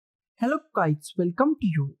Hello guys, welcome to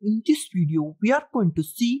you. In this video, we are going to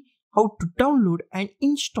see how to download and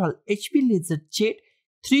install HP LaserJet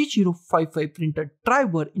 3055 printer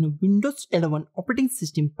driver in a Windows 11 operating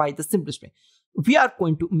system by the simplest way. We are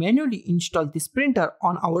going to manually install this printer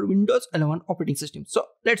on our Windows 11 operating system. So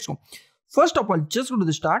let's go. First of all, just go to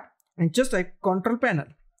the start and just type control panel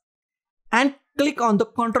and click on the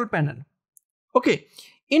control panel. Okay.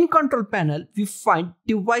 In control panel, we find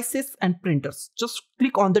devices and printers. Just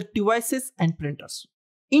click on the devices and printers.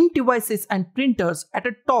 In devices and printers, at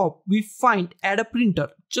the top, we find add a printer.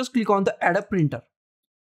 Just click on the add a printer.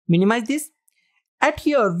 Minimize this. At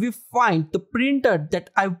here, we find the printer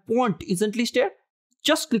that I want isn't listed.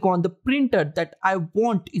 Just click on the printer that I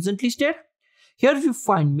want isn't listed. Here we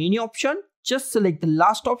find many options. Just select the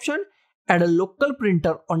last option. Add a local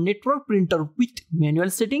printer or network printer with manual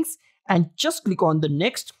settings. And just click on the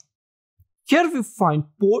next. Here we find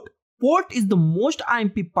port. Port is the most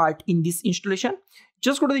IMP part in this installation.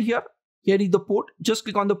 Just go to here. Here is the port. Just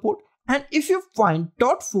click on the port. And if you find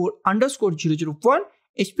 .4_001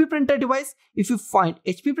 HP printer device, if you find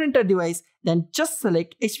HP printer device, then just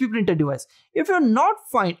select HP printer device. If you not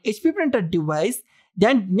find HP printer device,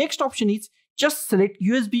 then next option is just select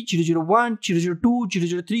USB 001, 002,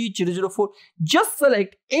 003, 004. Just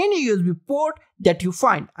select any USB port that you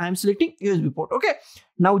find. I am selecting USB port. Okay.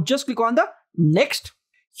 Now just click on the next.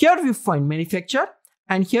 Here we find manufacturer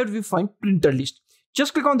and here we find printer list.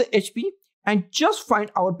 Just click on the HP and just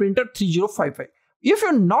find our printer 3055. If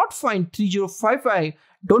you not find 3055,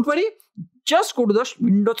 don't worry. Just go to the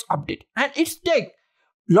Windows update and it's take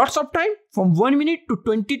lots of time from 1 minute to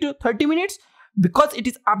 20 to 30 minutes. Because it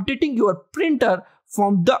is updating your printer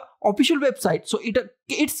from the official website, so it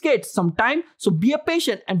gets some time. So be a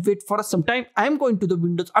patient and wait for some time. I am going to the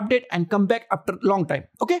Windows update and come back after a long time.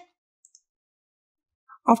 Okay.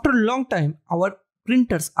 After a long time, our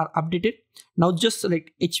printers are updated. Now just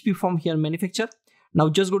select HP from here manufacturer. Now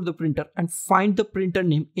just go to the printer and find the printer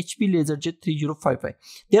name HP LaserJet 3055.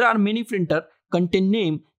 There are many printer contain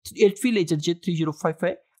name HP LaserJet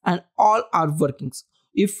 3055 and all are working.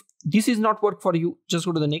 If this is not work for you, just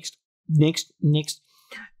go to the next.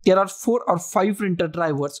 There are 4 or 5 printer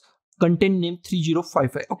drivers contain name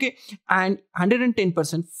 3055. Okay, and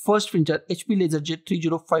 110% first printer HP LaserJet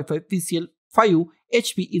 3055 PCL 5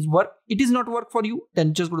 HP is work. It is not work for you,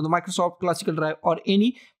 then just go to the Microsoft classical drive or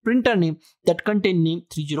any printer name that contain name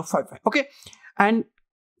 3055. Okay, and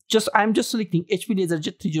I am just selecting HP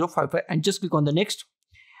LaserJet 3055 and just click on the next.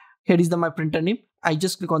 Here is my printer name. I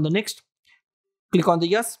just click on the next. Click on the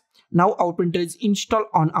yes. Now our printer is installed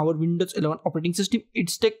on our Windows 11 operating system.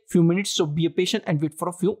 It's take few minutes, so be a patient and wait for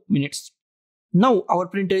a few minutes. Now our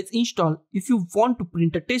printer is installed. If you want to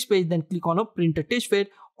print a test page, then click on a print a test page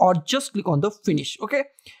or just click on the finish. Okay.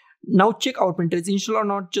 Now check our printer is installed or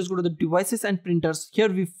not. Just go to the devices and printers. Here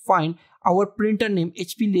we find our printer name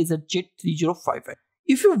HP LaserJet 3055.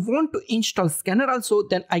 If you want to install scanner also,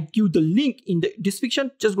 then I give the link in the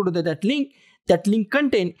description. Just go to that link. That link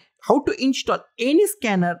contain how to install any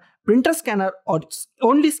scanner, printer scanner or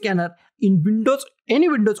only scanner in Windows, any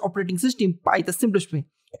Windows operating system by the simplest way.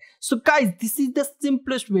 So guys, this is the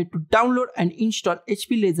simplest way to download and install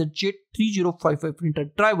HP LaserJet 3055 printer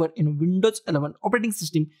driver in Windows 11 operating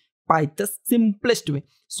system by the simplest way.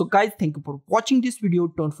 So guys, thank you for watching this video.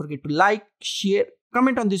 Don't forget to like, share,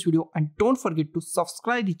 comment on this video and don't forget to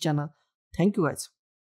subscribe the channel. Thank you guys.